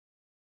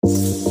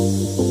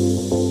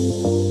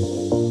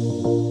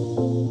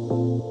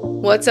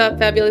What's up,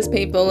 fabulous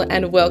people,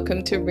 and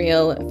welcome to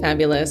Real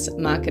Fabulous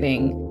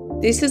Marketing.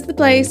 This is the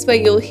place where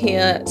you'll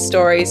hear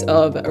stories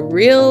of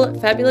real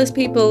fabulous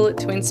people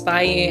to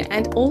inspire you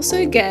and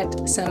also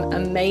get some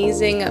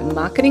amazing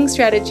marketing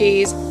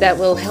strategies that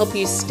will help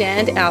you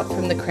stand out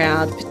from the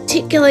crowd,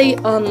 particularly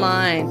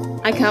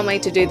online. I can't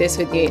wait to do this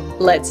with you.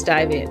 Let's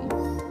dive in.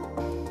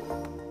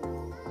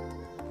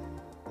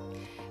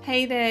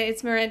 Hey there,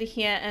 it's Miranda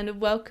here,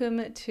 and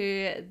welcome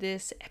to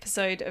this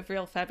episode of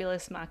Real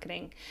Fabulous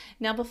Marketing.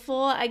 Now,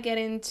 before I get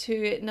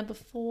into number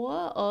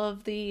 4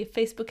 of the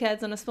Facebook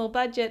ads on a small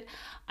budget,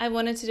 I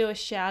wanted to do a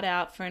shout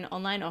out for an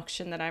online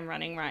auction that I'm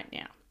running right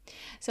now.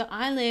 So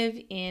I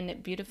live in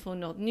beautiful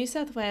northern New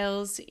South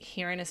Wales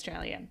here in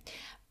Australia,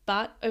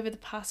 but over the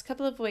past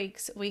couple of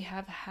weeks, we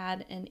have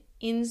had an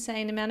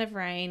insane amount of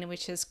rain,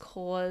 which has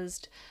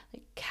caused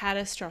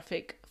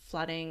catastrophic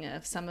flooding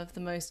of some of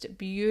the most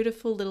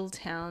beautiful little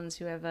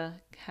towns you ever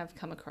have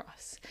come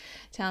across.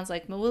 Towns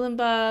like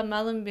Murwillumbah,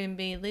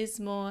 Mullumbimby,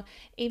 Lismore,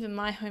 even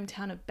my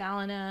hometown of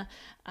Ballina,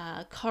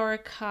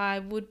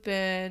 Coraki,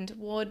 Woodburn,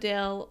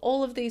 Wardell,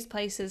 all of these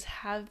places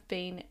have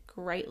been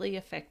greatly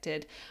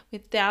affected,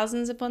 with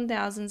thousands upon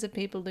thousands of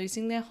people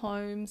losing their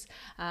homes.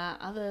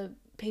 Other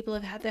people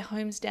have had their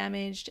homes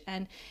damaged,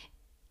 and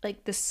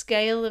the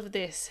scale of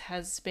this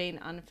has been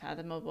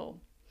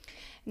unfathomable.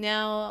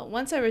 Now,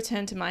 once I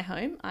returned to my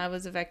home, I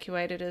was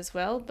evacuated as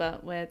well,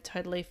 but we're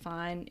totally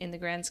fine in the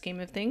grand scheme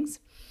of things.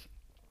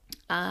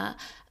 I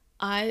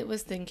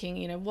was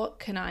thinking, what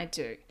can I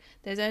do?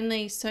 There's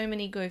only so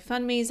many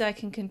GoFundMes I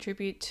can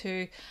contribute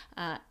to.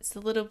 It's a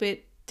little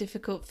bit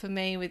difficult for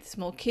me with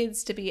small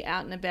kids to be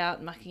out and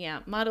about mucking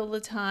out mud all the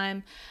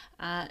time.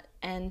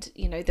 And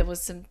there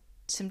was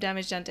some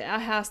damage done to our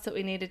house that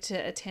we needed to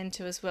attend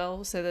to as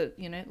well, so that,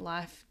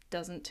 life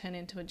doesn't turn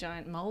into a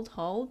giant mold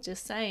hole.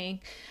 Just saying,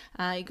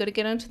 you got to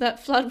get onto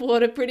that flood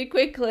water pretty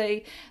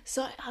quickly.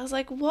 So I was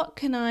like, what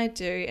can I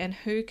do and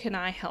who can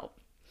I help?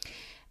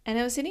 And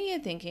I was sitting here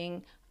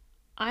thinking,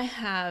 I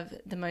have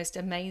the most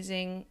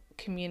amazing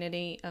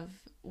community of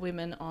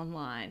women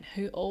online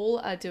who all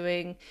are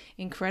doing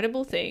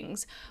incredible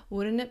things.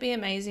 Wouldn't it be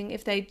amazing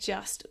if they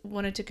just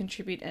wanted to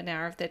contribute an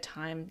hour of their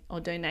time or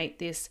donate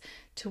this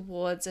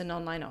towards an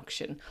online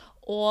auction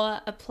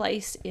or a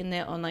place in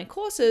their online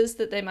courses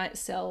that they might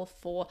sell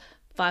for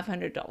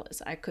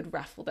 $500? I could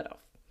raffle that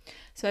off.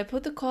 So I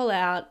put the call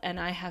out, and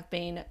I have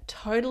been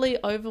totally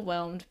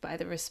overwhelmed by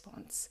the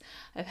response.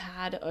 I've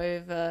had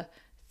over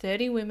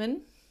 30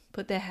 women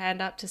put their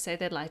hand up to say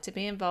they'd like to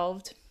be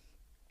involved,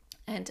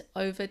 and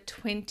over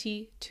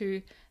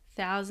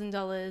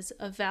 $22,000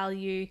 of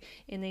value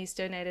in these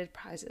donated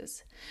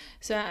prizes.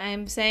 So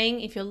I'm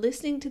saying, if you're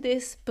listening to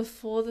this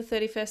before the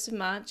 31st of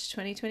March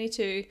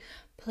 2022,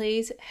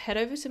 please head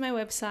over to my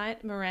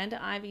website,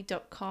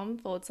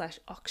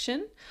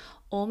 mirandaivey.com/auction,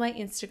 or my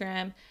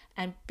Instagram,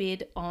 and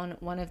bid on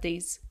one of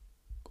these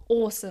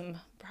awesome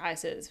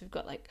prizes. We've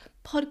got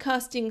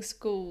podcasting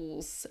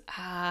schools,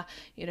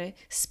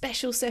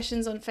 special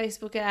sessions on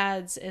Facebook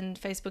ads and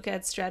Facebook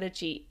ad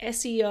strategy,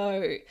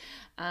 SEO,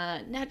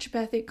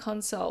 naturopathic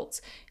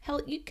consults. Hell,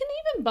 you can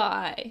even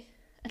buy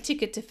a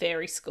ticket to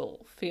fairy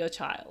school for your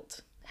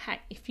child.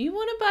 Hey, if you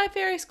want to buy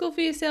fairy school for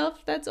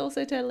yourself, that's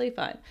also totally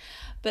fine.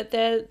 But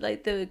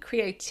the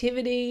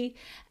creativity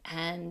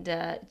and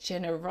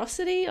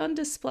generosity on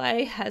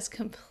display has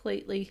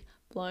completely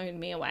blown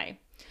me away.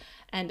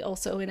 And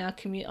also on a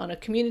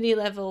community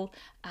level,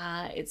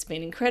 it's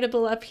been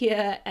incredible up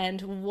here.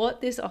 And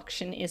what this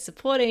auction is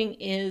supporting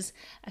is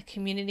a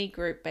community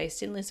group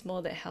based in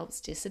Lismore that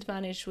helps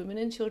disadvantaged women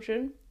and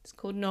children. It's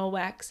called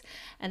Norwax,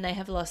 and they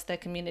have lost their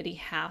community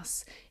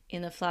house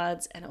in the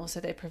floods, and also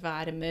they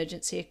provide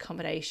emergency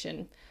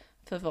accommodation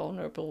for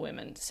vulnerable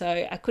women.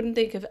 So I couldn't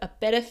think of a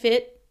better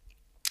fit.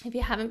 If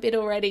you haven't bid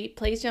already,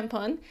 please jump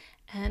on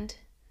and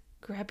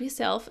grab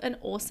yourself an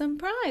awesome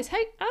prize.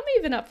 Hey, I'm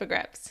even up for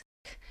grabs.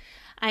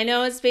 I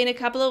know it's been a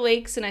couple of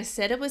weeks and I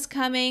said it was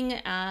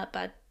coming,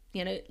 but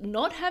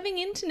not having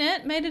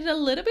internet made it a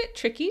little bit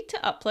tricky to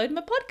upload my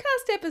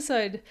podcast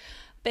episode.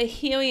 But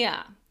here we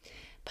are,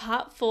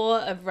 part 4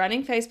 of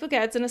running Facebook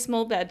ads on a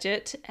small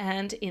budget.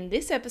 And in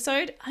this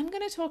episode, I'm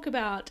going to talk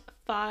about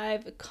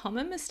 5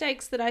 common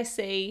mistakes that I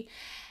see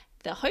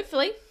that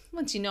hopefully,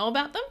 once you know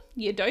about them,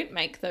 you don't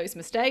make those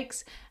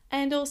mistakes.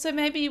 And also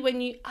maybe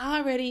when you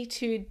are ready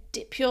to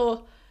dip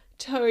your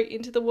toe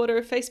into the water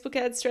of Facebook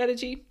ad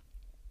strategy,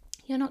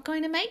 you're not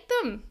going to make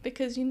them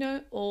because you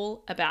know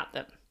all about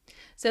them.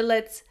 So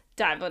let's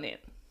dive on in.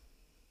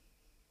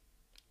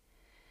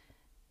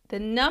 The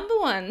number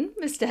one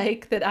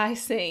mistake that I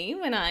see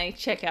when I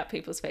check out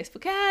people's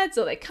Facebook ads,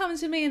 or they come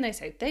to me and they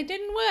say, they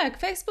didn't work,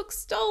 Facebook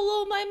stole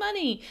all my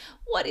money,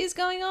 what is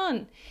going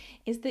on?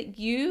 Is that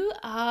you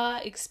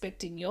are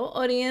expecting your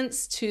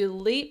audience to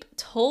leap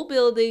tall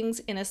buildings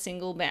in a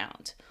single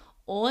bound,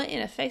 or in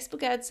a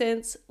Facebook ad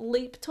sense,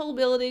 leap tall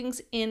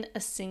buildings in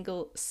a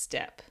single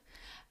step.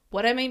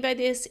 What I mean by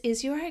this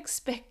is you're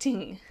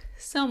expecting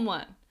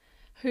someone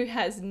who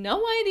has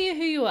no idea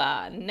who you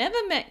are, never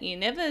met you,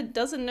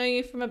 doesn't know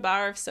you from a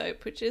bar of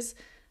soap, which is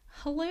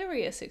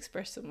hilarious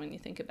expression when you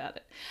think about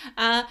it,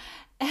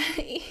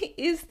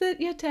 is that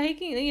you're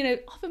taking,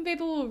 often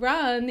people will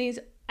run these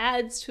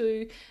ads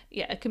to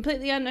a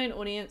completely unknown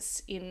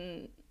audience.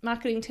 In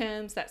marketing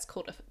terms, that's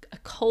called a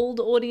cold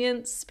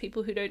audience,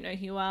 people who don't know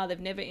who you are, they've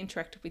never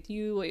interacted with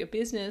you or your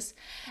business,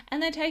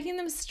 and they're taking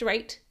them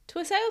straight to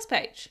a sales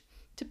page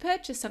to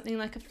purchase something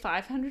like a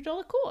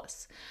 $500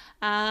 course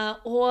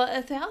or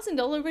a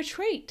 $1,000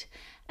 retreat.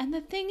 And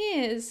the thing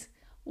is,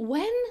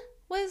 when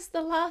was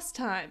the last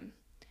time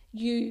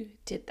you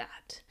did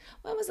that?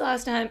 When was the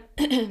last time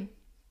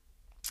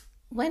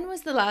when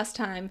was the last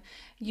time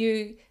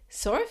you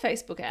saw a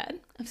Facebook ad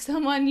of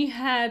someone you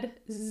had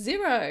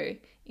zero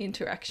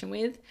interaction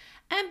with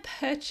and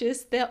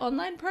purchased their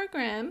online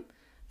program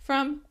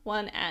from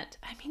one ad?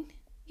 I mean,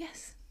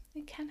 yes,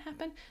 it can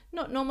happen.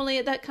 Not normally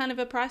at that kind of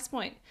a price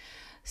point.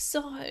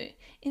 So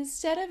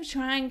instead of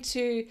trying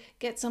to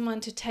get someone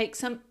to take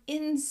some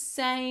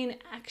insane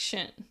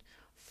action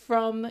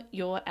from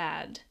your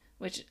ad,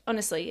 which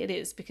honestly it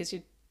is, because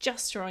you're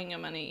just throwing your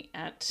money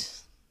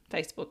at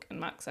Facebook and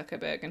Mark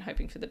Zuckerberg and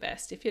hoping for the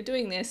best. If you're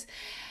doing this,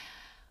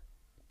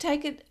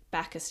 take it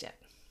back a step.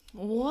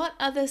 What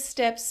are the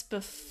steps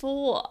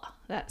before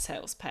that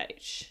sales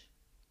page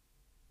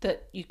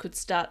that you could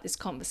start this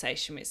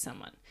conversation with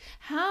someone?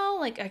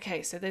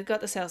 Okay, so they've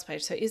got the sales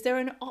page. So is there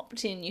an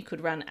opt-in you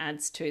could run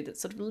ads to that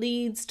sort of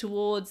leads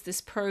towards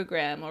this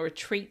program or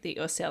retreat that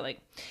you're selling?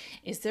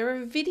 Is there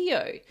a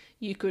video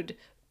you could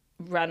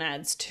run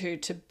ads to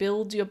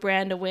build your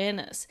brand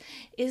awareness?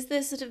 Is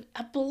there sort of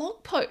a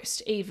blog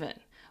post even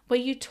where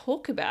you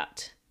talk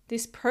about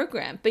this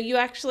program, but you're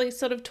actually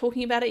sort of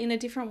talking about it in a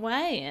different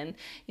way and,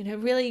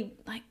 really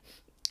like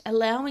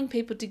allowing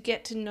people to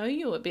get to know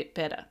you a bit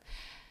better?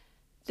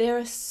 There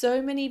are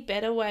so many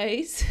better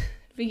ways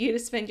for you to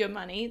spend your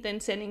money than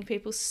sending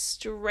people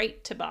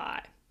straight to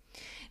buy.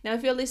 Now,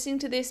 if you're listening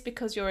to this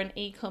because you're an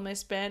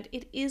e-commerce brand,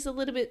 it is a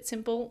little bit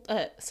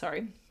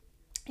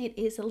it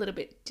is a little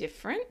bit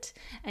different.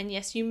 And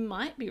yes, you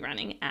might be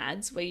running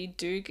ads where you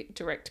do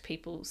direct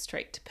people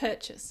straight to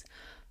purchase.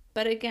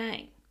 But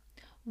again,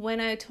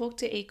 when I talk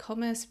to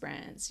e-commerce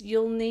brands,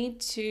 you'll need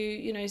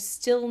to,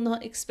 still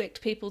not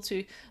expect people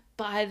to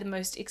buy the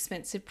most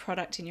expensive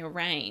product in your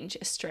range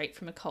straight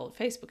from a cold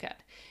Facebook ad.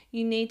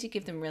 You need to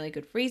give them really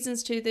good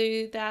reasons to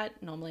do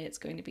that. Normally it's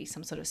going to be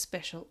some sort of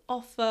special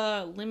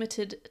offer,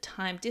 limited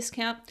time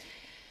discount.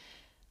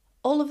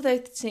 All of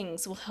those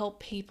things will help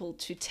people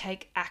to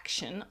take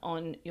action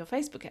on your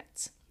Facebook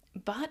ads.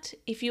 But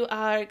if you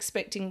are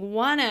expecting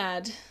one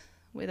ad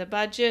with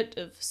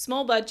a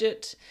small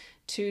budget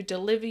to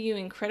deliver you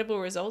incredible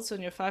results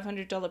on your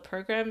 $500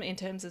 program in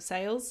terms of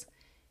sales,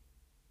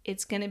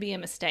 it's going to be a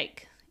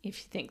mistake if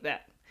you think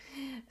that.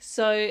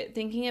 So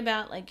thinking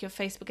about like your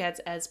Facebook ads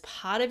as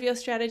part of your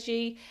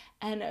strategy,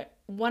 and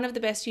one of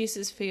the best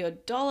uses for your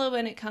dollar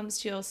when it comes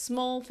to your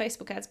small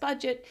Facebook ads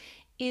budget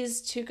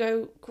is to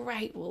go,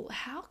 great, well,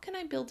 how can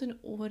I build an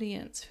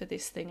audience for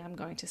this thing I'm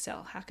going to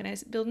sell? How can I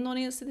build an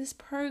audience for this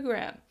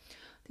program,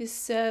 this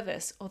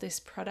service, or this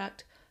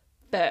product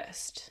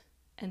first,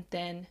 and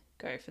then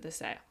go for the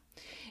sale?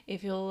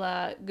 If you'll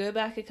go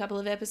back a couple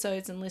of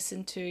episodes and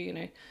listen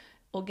to,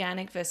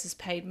 organic versus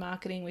paid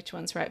marketing, which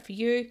one's right for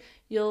you,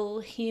 you'll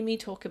hear me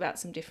talk about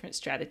some different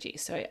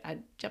strategies. So I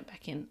jumped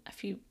back in a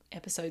few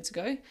episodes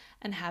ago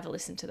and have a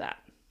listen to that.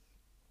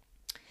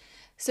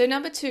 So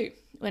number 2,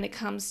 when it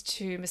comes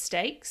to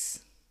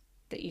mistakes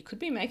that you could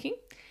be making,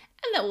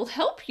 and that will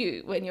help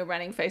you when you're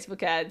running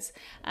Facebook ads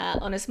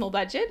on a small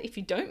budget if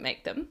you don't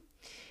make them,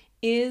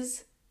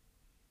 is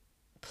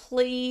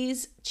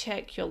please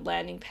check your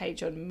landing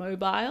page on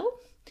mobile.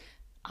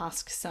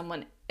 Ask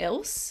someone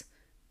else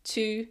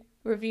to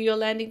review your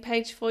landing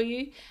page for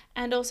you,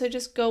 and also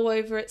just go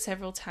over it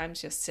several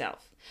times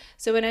yourself.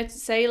 So when I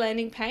say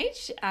landing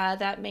page,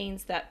 that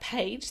means that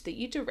page that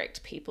you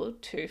direct people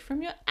to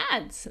from your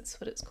ads. That's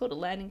what it's called, a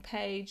landing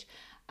page.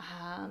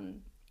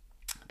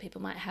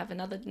 People might have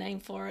another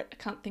name for it.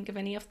 I can't think of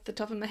any off the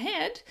top of my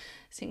head,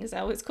 seeing as I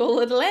always call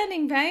it a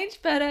landing page,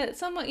 but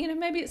somewhat,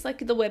 maybe it's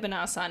like the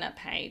webinar sign up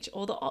page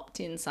or the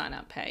opt-in sign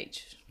up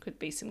page. Could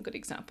be some good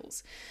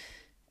examples.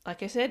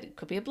 Like I said, it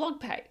could be a blog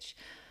page.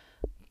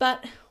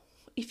 But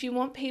if you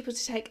want people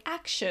to take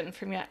action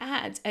from your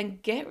ads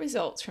and get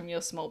results from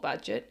your small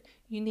budget,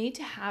 you need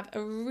to have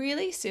a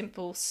really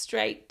simple,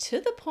 straight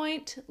to the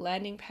point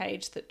landing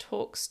page that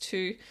talks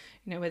to,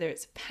 whether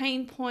it's a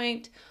pain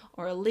point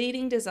or a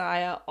leading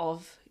desire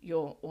of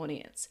your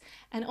audience.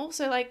 And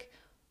also like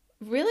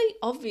really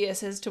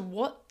obvious as to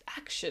what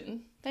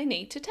action they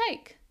need to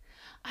take.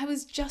 I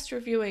was just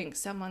reviewing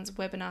someone's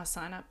webinar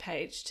sign up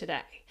page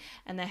today,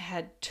 and they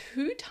had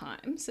 2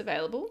 times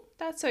available.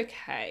 That's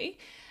okay.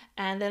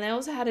 And then they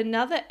also had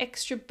another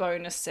extra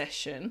bonus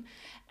session.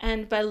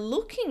 And by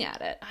looking at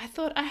it, I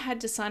thought I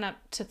had to sign up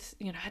to,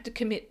 had to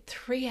commit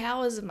 3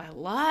 hours of my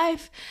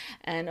life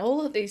and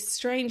all of these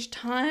strange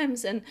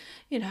times. And,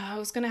 I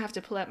was going to have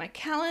to pull out my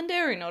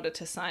calendar in order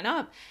to sign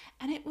up.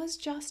 And it was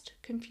just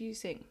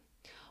confusing.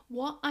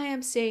 What I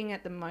am seeing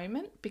at the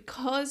moment,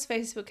 because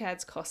Facebook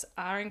ads costs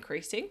are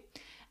increasing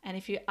And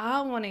if you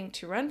are wanting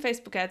to run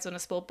Facebook ads on a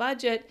small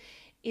budget,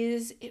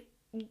 it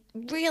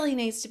really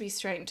needs to be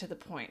straight and to the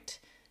point.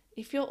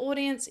 If your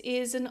audience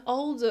is an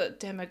older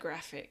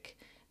demographic,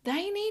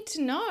 they need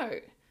to know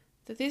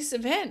that this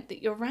event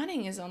that you're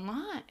running is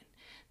online.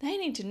 They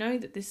need to know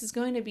that this is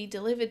going to be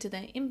delivered to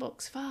their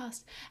inbox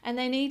fast, and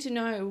they need to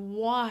know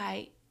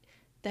why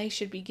they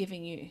should be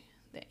giving you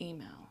the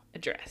email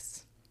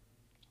address.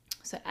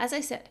 So as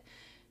I said,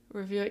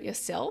 review it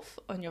yourself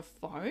on your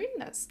phone.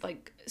 That's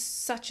like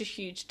such a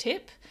huge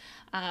tip.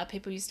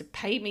 People used to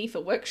pay me for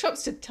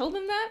workshops to tell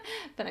them that,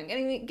 but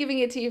I'm giving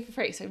it to you for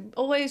free. So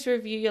always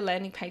review your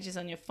landing pages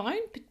on your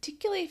phone,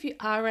 particularly if you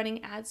are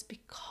running ads,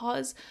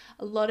 because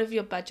a lot of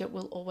your budget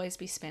will always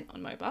be spent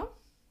on mobile.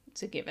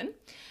 It's a given.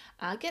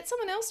 Get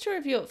someone else to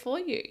review it for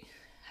you.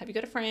 Have you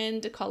got a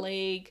friend, a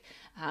colleague?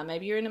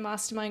 Maybe you're in a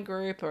mastermind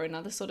group or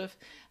another sort of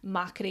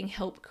marketing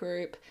help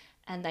group,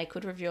 and they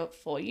could review it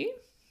for you.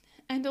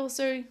 And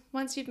also,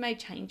 once you've made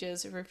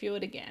changes, review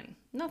it again.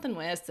 Nothing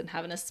worse than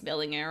having a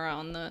spelling error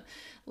on the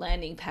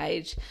landing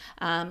page.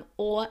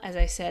 Or, as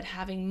I said,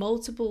 having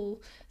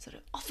multiple sort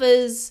of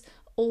offers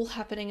all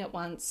happening at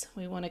once.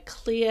 We want a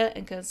clear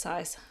and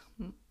concise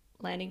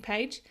landing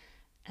page,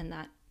 and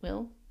that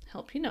will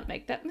help you not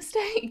make that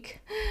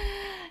mistake.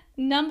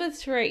 Number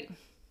 3,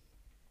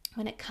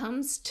 when it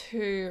comes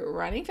to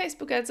running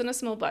Facebook ads on a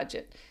small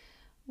budget,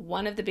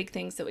 one of the big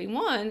things that we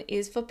want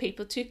is for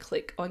people to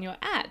click on your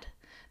ad.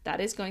 That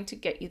is going to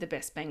get you the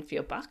best bang for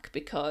your buck,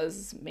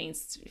 because it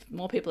means if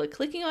more people are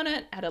clicking on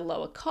it at a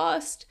lower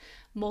cost,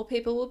 more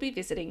people will be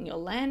visiting your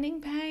landing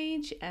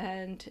page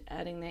and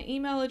adding their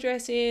email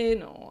address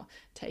in or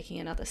taking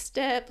another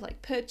step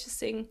like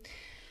purchasing.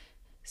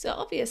 So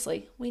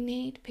obviously we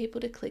need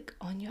people to click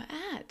on your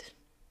ad.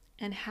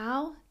 And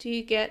how do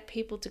you get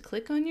people to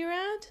click on your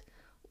ad?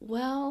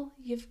 Well,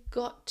 you've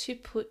got to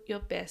put your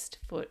best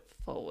foot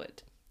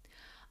forward.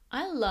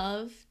 I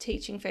love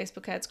teaching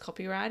Facebook ads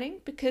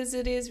copywriting because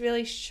it is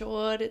really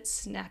short, it's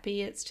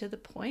snappy, it's to the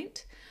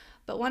point.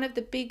 But one of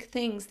the big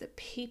things that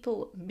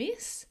people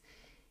miss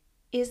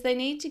is you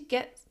need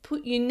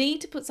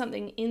to put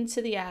something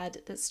into the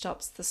ad that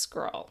stops the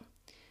scroll.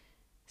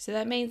 So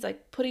that means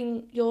like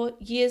putting your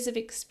years of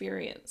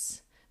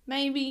experience,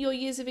 maybe your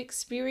years of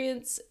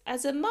experience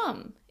as a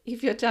mum,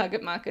 if your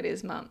target market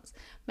is mums,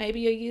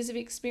 maybe your years of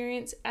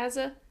experience as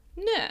a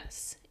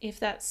nurse, if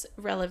that's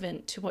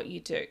relevant to what you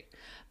do.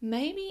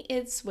 Maybe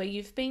it's where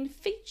you've been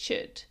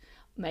featured.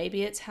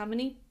 Maybe it's how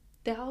many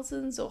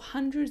thousands or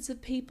hundreds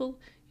of people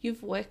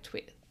you've worked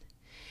with.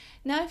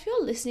 Now, if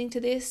you're listening to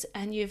this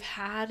and you've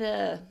had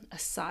a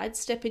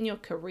sidestep in your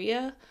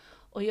career,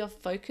 or you're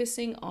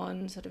focusing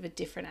on sort of a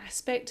different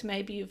aspect,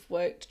 maybe you've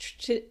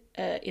worked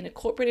in a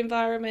corporate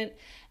environment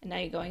and now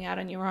you're going out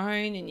on your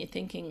own and you're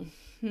thinking,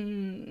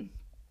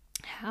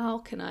 how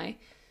can I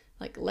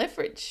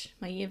leverage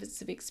my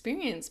years of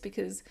experience,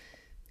 because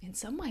in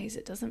some ways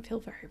it doesn't feel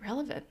very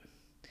relevant.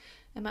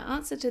 And my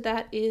answer to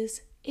that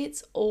is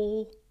it's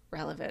all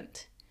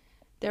relevant.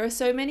 There are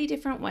so many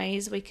different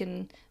ways we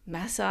can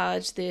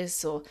massage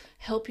this or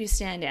help you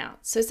stand out.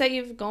 So say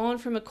you've gone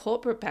from a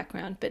corporate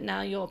background, but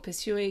now you're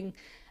pursuing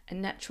a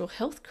natural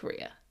health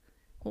career.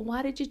 Well,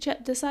 why did you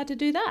decide to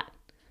do that?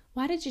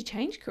 Why did you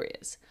change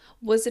careers?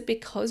 Was it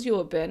because you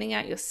were burning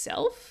out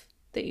yourself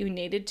that you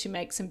needed to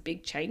make some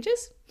big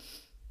changes?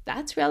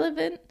 That's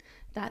relevant.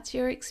 That's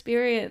your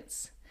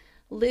experience.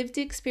 Lived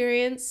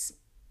experience.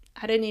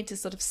 I don't need to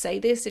sort of say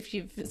this if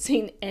you've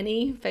seen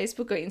any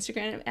Facebook or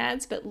Instagram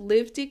ads, but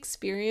lived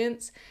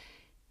experience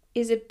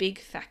is a big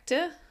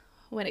factor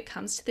when it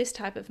comes to this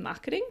type of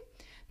marketing,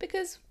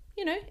 because,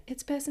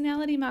 it's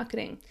personality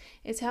marketing.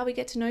 It's how we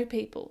get to know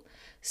people.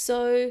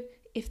 So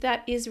if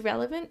that is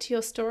relevant to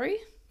your story,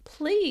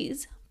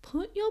 please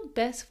put your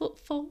best foot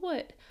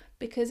forward,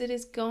 because it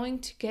is going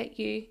to get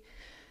you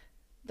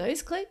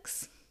those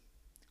clicks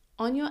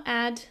on your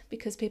ad,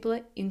 because people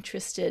are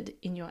interested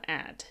in your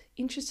ad.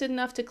 Interested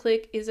enough to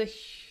click is a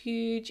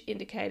huge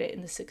indicator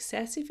in the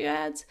success of your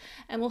ads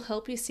and will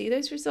help you see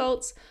those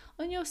results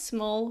on your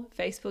small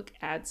Facebook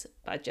ads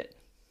budget.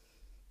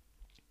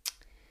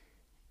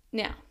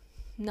 Now,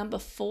 number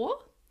 4,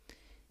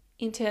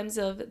 in terms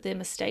of the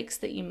mistakes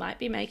that you might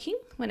be making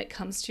when it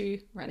comes to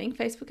running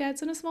Facebook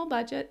ads on a small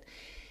budget,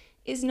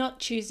 is not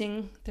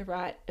choosing the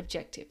right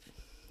objective.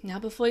 Now,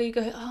 before you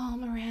go, oh,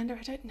 Miranda,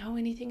 I don't know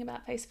anything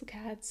about Facebook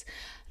ads.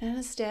 I don't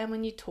understand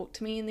when you talk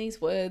to me in these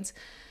words.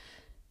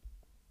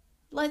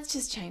 Let's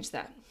just change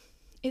that.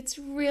 It's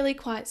really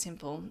quite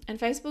simple, and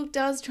Facebook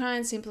does try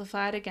and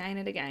simplify it again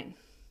and again.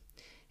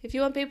 If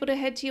you want people to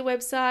head to your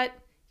website,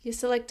 you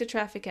select a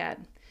traffic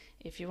ad.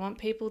 If you want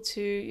people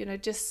to,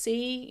 just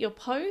see your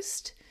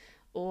post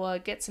or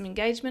get some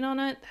engagement on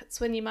it, that's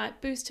when you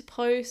might boost a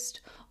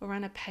post or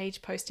run a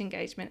page post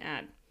engagement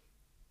ad.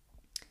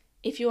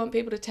 If you want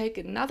people to take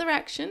another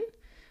action,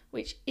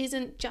 which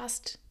isn't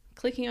just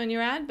clicking on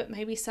your ad, but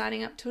maybe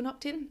signing up to an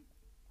opt-in,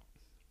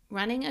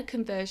 running a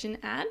conversion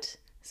ad,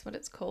 is what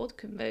it's called,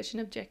 conversion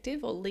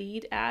objective or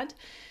lead ad,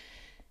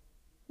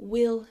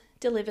 will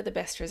deliver the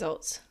best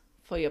results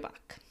for your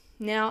buck.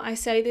 Now, I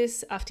say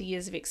this after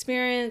years of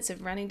experience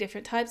of running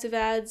different types of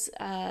ads,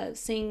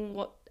 seeing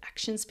what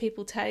actions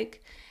people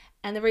take.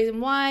 And the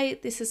reason why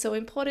this is so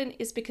important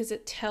is because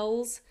it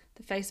tells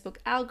the Facebook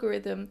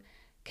algorithm,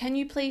 can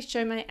you please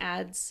show my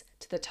ads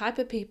to the type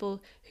of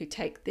people who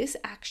take this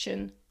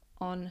action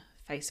on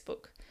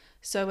Facebook?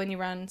 So when you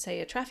run,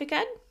 say, a traffic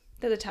ad,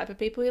 they're the type of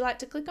people who like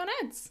to click on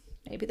ads.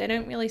 Maybe they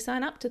don't really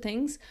sign up to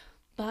things,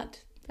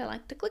 but they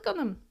like to click on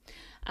them.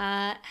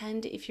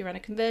 And if you run a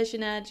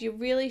conversion ad, you're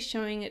really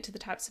showing it to the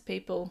types of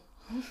people,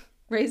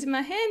 raising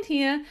my hand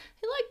here,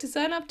 who like to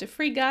sign up to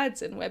free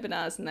guides and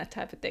webinars and that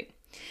type of thing.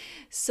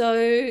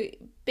 So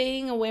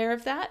being aware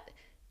of that,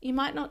 you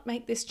might not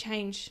make this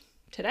change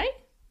today,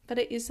 but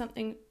it is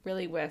something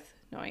really worth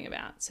knowing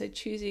about. So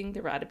choosing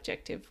the right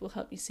objective will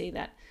help you see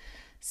that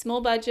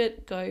small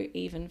budget go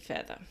even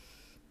further.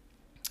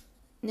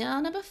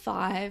 Now, number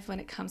 5, when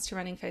it comes to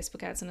running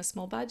Facebook ads on a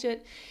small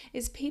budget,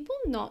 is people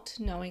not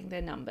knowing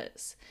their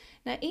numbers.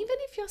 Now, even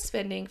if you're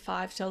spending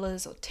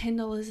 $5 or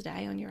 $10 a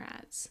day on your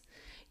ads,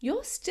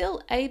 you're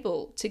still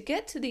able to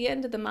get to the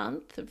end of the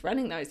month of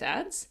running those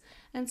ads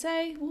and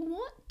say, well,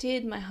 what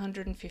did my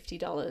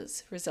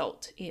 $150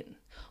 result in?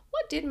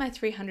 What did my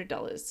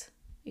 $300,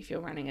 if you're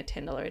running a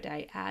 $10 a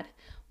day ad,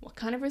 what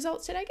kind of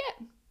results did I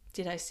get?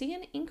 Did I see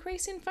an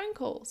increase in phone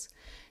calls?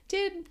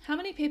 How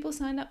many people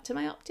signed up to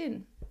my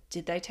opt-in?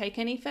 Did they take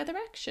any further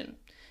action?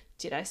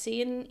 Did I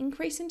see an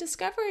increase in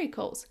discovery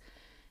calls?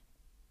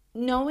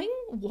 Knowing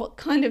what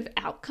kind of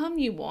outcome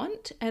you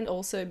want and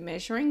also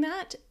measuring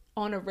that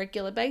on a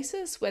regular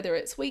basis, whether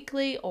it's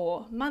weekly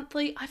or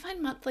monthly. I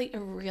find monthly a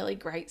really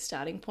great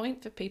starting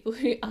point for people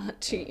who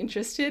aren't too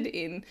interested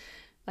in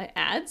like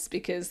ads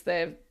because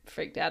they're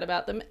freaked out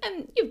about them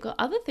and you've got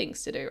other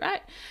things to do,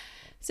 right?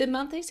 So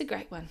monthly's a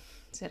great one.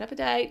 Set up a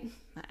date,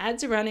 my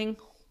ads are running,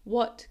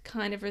 what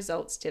kind of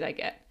results did I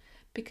get?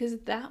 Because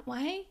that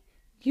way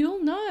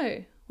you'll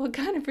know what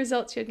kind of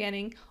results you're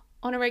getting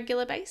on a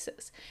regular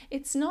basis.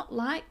 It's not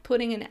like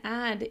putting an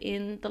ad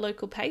in the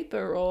local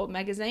paper or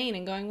magazine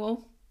and going,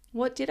 well,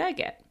 what did I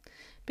get?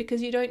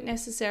 Because you don't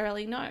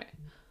necessarily know.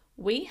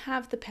 We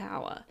have the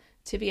power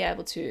to be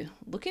able to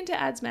look into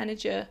Ads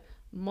Manager,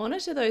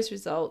 monitor those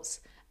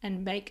results,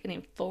 and make an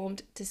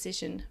informed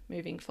decision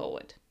moving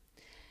forward.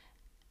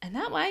 And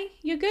that way,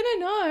 you're going to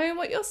know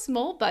what your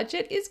small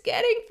budget is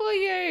getting for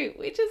you,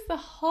 which is the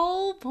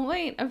whole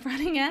point of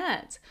running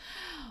ads.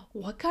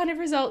 What kind of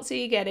results are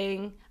you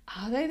getting?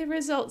 Are they the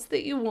results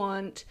that you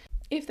want?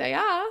 If they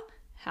are,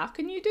 how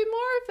can you do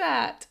more of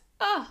that?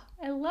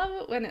 I love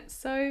it when it's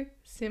so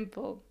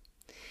simple.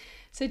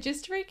 So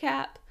just to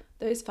recap,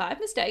 those 5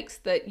 mistakes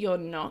that you're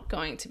not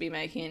going to be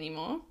making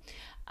anymore.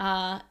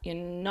 You're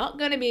not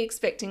going to be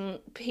expecting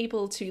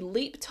people to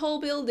leap tall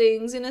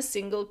buildings in a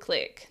single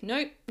click.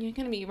 Nope, you're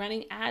going to be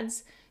running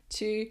ads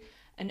to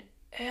an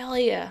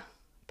earlier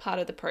part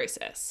of the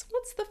process.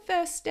 What's the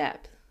first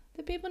step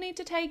that people need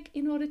to take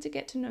in order to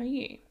get to know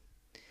you?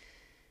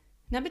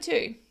 Number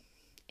 2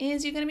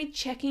 is you're going to be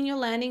checking your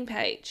landing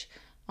page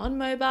on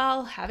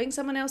mobile, having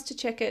someone else to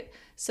check it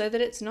so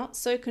that it's not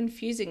so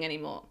confusing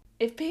anymore.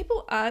 If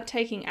people aren't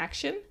taking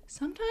action,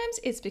 sometimes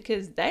it's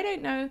because they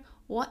don't know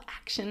what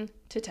action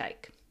to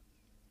take.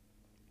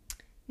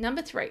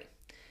 Number 3,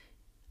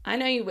 I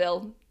know you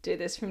will do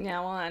this from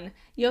now on.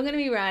 You're going to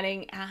be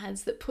writing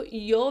ads that put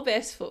your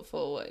best foot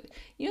forward.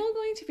 You're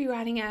going to be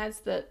writing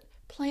ads that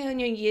play on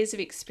your years of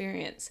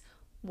experience.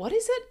 What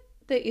is it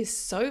that is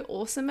so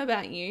awesome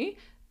about you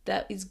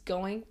that is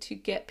going to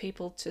get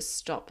people to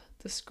stop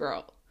the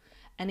scroll?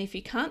 And if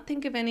you can't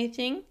think of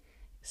anything,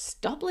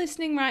 stop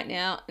listening right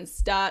now and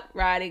start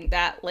writing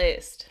that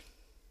list.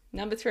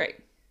 Number 3.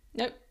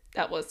 Nope,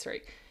 that was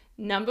 3.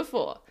 Number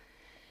 4.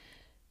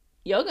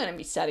 You're going to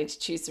be starting to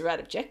choose the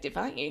right objective,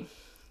 aren't you?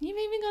 You've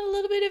even got a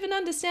little bit of an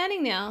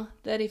understanding now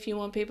that if you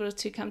want people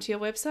to come to your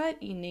website,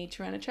 you need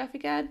to run a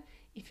traffic ad.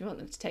 If you want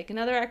them to take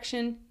another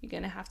action, you're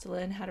going to have to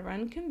learn how to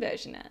run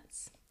conversion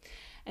ads.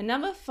 And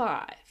number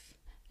 5,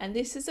 and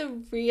this is a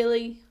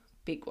really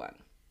big one.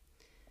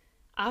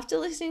 After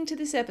listening to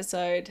this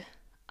episode,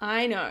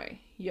 I know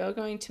you're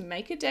going to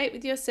make a date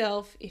with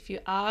yourself if you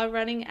are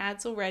running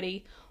ads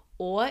already,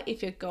 or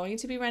if you're going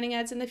to be running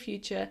ads in the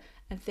future,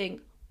 and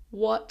think,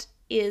 what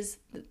is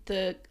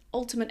the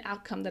ultimate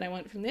outcome that I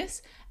want from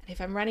this? And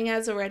if I'm running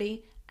ads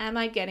already, am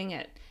I getting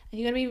it? And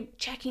you're going to be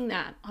checking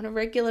that on a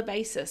regular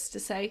basis to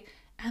say,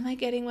 am I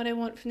getting what I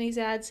want from these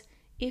ads?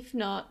 If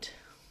not,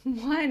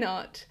 why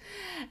not?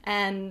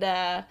 And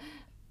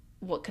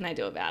what can I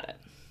do about it?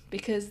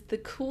 Because the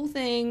cool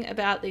thing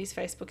about these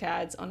Facebook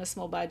ads on a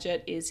small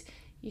budget is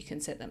you can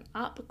set them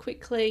up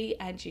quickly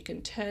and you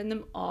can turn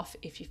them off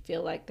if you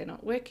feel like they're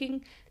not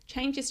working,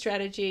 change your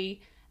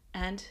strategy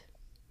and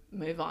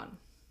move on.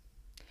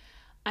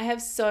 I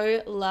have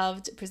so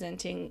loved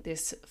presenting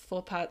this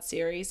 4-part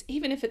series,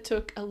 even if it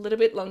took a little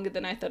bit longer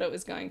than I thought it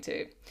was going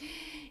to.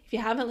 If you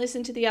haven't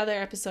listened to the other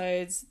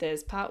episodes,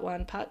 there's part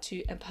 1, part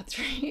 2, and part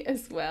 3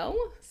 as well.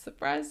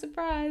 Surprise,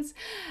 surprise.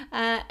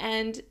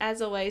 And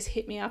as always,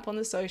 hit me up on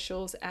the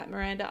socials at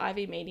Miranda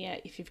Ivy Media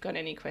if you've got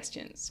any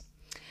questions.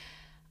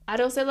 I'd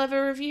also love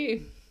a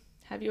review.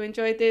 Have you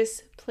enjoyed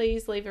this?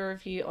 Please leave a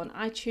review on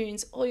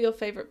iTunes or your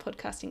favorite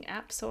podcasting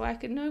app so I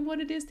can know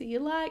what it is that you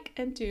like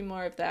and do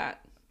more of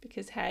that.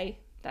 Because hey,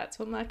 that's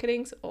what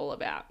marketing's all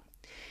about.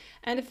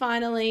 And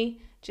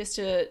finally, just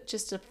a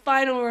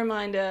final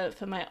reminder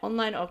for my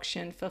online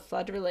auction for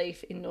flood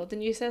relief in northern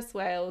New South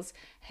Wales.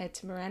 Head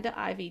to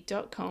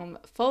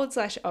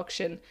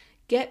mirandaivey.com/auction.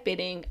 Get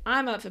bidding.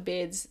 I'm up for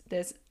bids.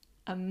 There's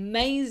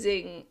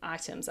amazing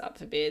items up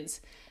for bids.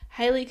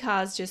 Hayley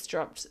Carr's just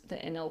dropped the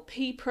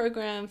NLP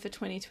program for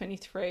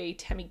 2023.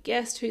 Tammy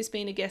Guest, who's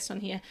been a guest on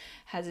here,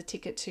 has a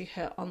ticket to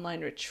her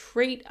online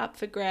retreat up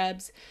for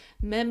grabs.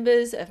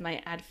 Members of my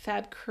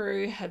AdFab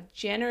crew have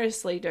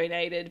generously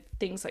donated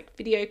things like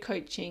video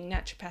coaching,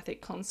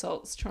 naturopathic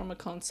consults, trauma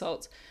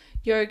consults,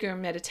 yoga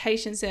and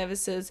meditation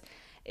services.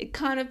 It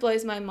kind of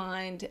blows my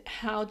mind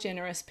how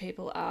generous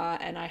people are,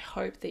 and I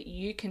hope that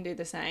you can do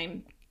the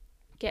same.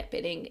 Get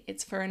bidding.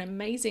 It's for an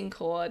amazing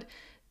cause.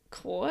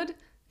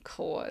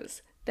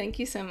 Thank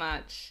you so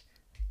much.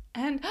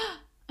 And I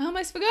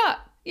almost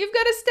forgot, you've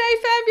got to stay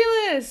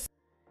fabulous.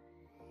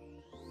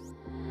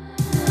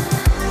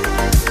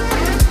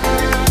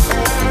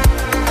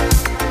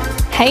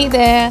 Hey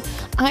there.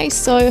 I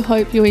so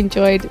hope you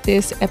enjoyed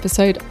this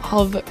episode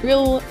of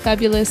Real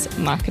Fabulous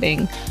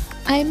Marketing.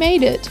 I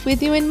made it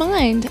with you in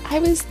mind. I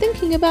was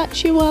thinking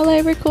about you while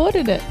I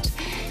recorded it.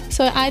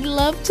 So I'd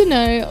love to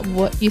know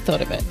what you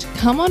thought of it.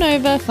 Come on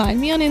over,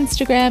 find me on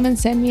Instagram and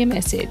send me a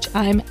message.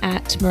 I'm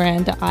at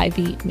Miranda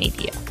Ivey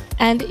Media.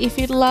 And if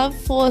you'd love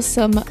for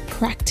some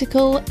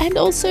practical and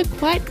also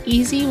quite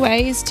easy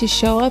ways to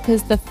show up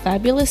as the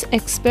fabulous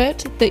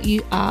expert that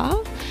you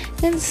are,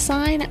 then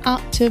sign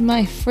up to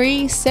my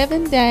free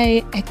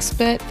 7-day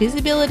Expert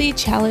Visibility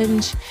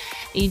Challenge.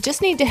 You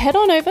just need to head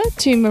on over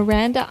to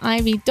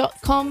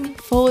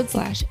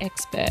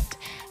mirandaivey.com/expert.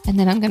 And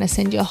then I'm going to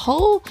send you a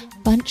whole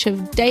bunch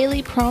of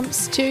daily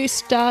prompts to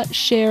start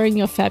sharing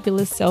your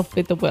fabulous self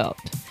with the world.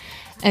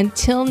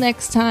 Until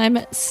next time,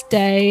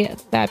 stay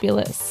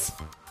fabulous.